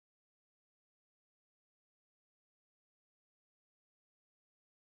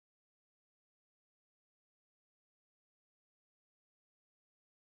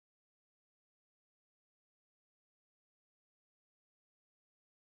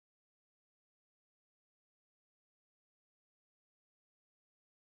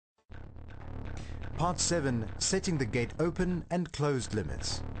Part 7. Setting the gate open and closed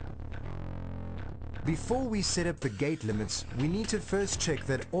limits. Before we set up the gate limits, we need to first check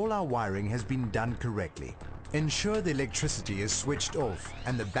that all our wiring has been done correctly. Ensure the electricity is switched off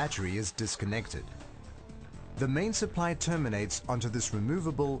and the battery is disconnected. The main supply terminates onto this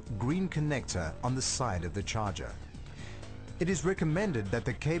removable green connector on the side of the charger. It is recommended that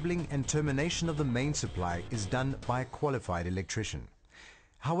the cabling and termination of the main supply is done by a qualified electrician.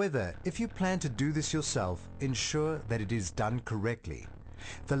 However, if you plan to do this yourself, ensure that it is done correctly.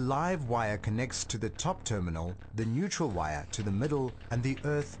 The live wire connects to the top terminal, the neutral wire to the middle, and the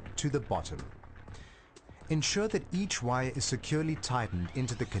earth to the bottom. Ensure that each wire is securely tightened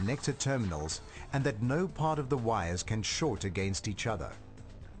into the connector terminals and that no part of the wires can short against each other.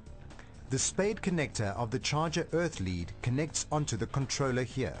 The spade connector of the charger earth lead connects onto the controller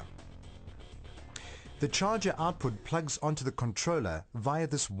here. The charger output plugs onto the controller via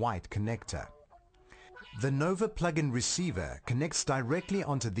this white connector. The Nova plug-in receiver connects directly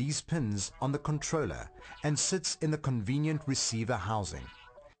onto these pins on the controller and sits in the convenient receiver housing.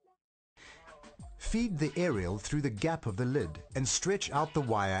 Feed the aerial through the gap of the lid and stretch out the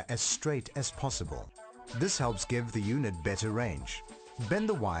wire as straight as possible. This helps give the unit better range. Bend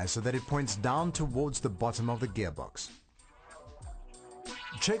the wire so that it points down towards the bottom of the gearbox.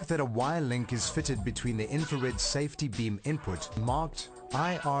 Check that a wire link is fitted between the infrared safety beam input marked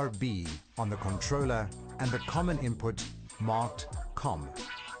IRB on the controller and the common input marked COM.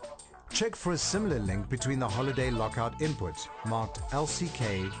 Check for a similar link between the holiday lockout input marked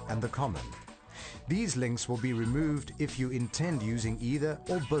LCK and the common. These links will be removed if you intend using either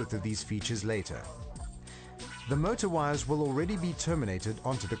or both of these features later. The motor wires will already be terminated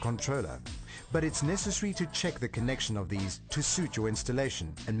onto the controller, but it's necessary to check the connection of these to suit your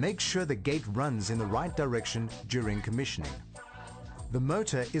installation and make sure the gate runs in the right direction during commissioning. The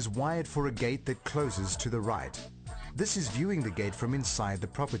motor is wired for a gate that closes to the right. This is viewing the gate from inside the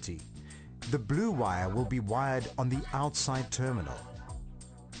property. The blue wire will be wired on the outside terminal.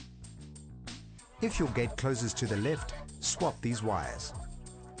 If your gate closes to the left, swap these wires.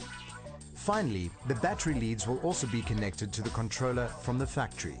 Finally, the battery leads will also be connected to the controller from the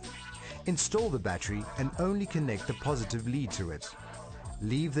factory. Install the battery and only connect the positive lead to it.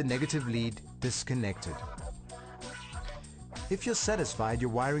 Leave the negative lead disconnected. If you're satisfied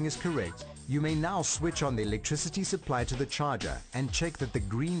your wiring is correct, you may now switch on the electricity supply to the charger and check that the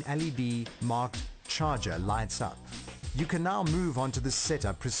green LED marked charger lights up. You can now move on to the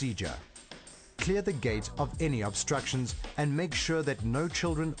setup procedure. Clear the gate of any obstructions and make sure that no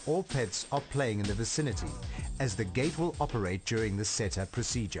children or pets are playing in the vicinity, as the gate will operate during the setup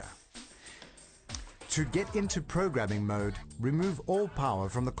procedure. To get into programming mode, remove all power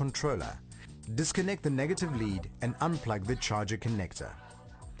from the controller. Disconnect the negative lead and unplug the charger connector.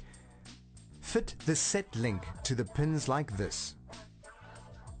 Fit the set link to the pins like this.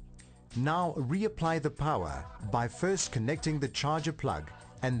 Now reapply the power by first connecting the charger plug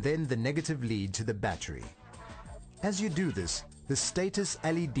and then the negative lead to the battery. As you do this, the status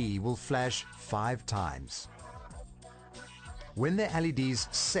LED will flash 5 times. When the LEDs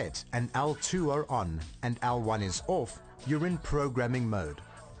set and L2 are on and L1 is off, you're in programming mode.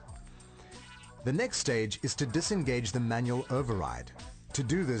 The next stage is to disengage the manual override. To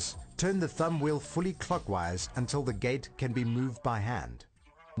do this, turn the thumb wheel fully clockwise until the gate can be moved by hand.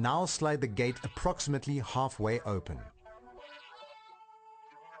 Now slide the gate approximately halfway open.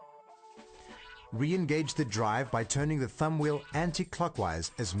 Re-engage the drive by turning the thumb wheel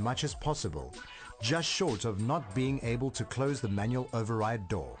anti-clockwise as much as possible, just short of not being able to close the manual override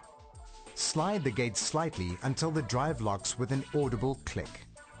door. Slide the gate slightly until the drive locks with an audible click.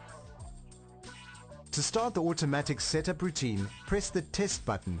 To start the automatic setup routine, press the test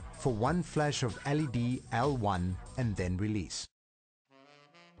button for one flash of LED L1 and then release.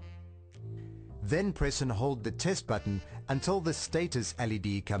 Then press and hold the test button until the status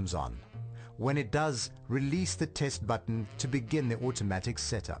LED comes on. When it does, release the test button to begin the automatic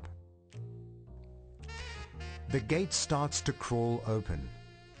setup. The gate starts to crawl open.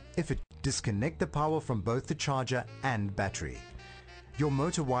 Disconnect the power from both the charger and battery. Your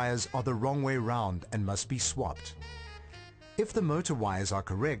motor wires are the wrong way round and must be swapped. If the motor wires are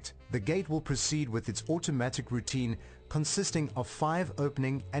correct, the gate will proceed with its automatic routine consisting of 5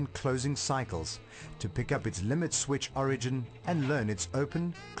 opening and closing cycles to pick up its limit switch origin and learn its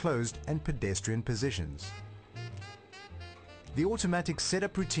open, closed and pedestrian positions. The automatic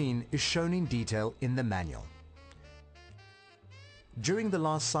setup routine is shown in detail in the manual. During the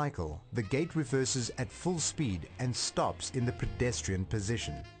last cycle, the gate reverses at full speed and stops in the pedestrian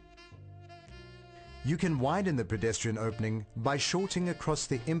position. You can widen the pedestrian opening by shorting across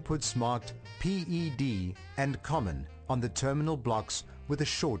the inputs marked PED and Common on the terminal blocks with a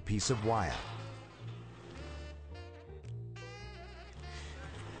short piece of wire.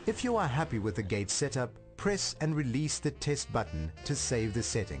 If you are happy with the gate setup, press and release the test button to save the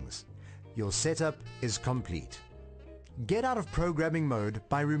settings. Your setup is complete. Get out of programming mode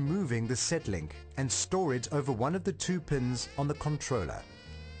by removing the set link and store it over one of the 2 pins on the controller.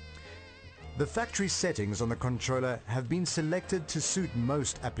 The factory settings on the controller have been selected to suit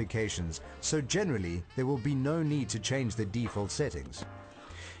most applications, so generally there will be no need to change the default settings.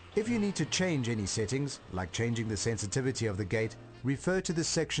 If you need to change any settings, like changing the sensitivity of the gate, refer to the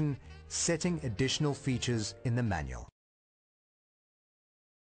section Setting Additional Features in the manual.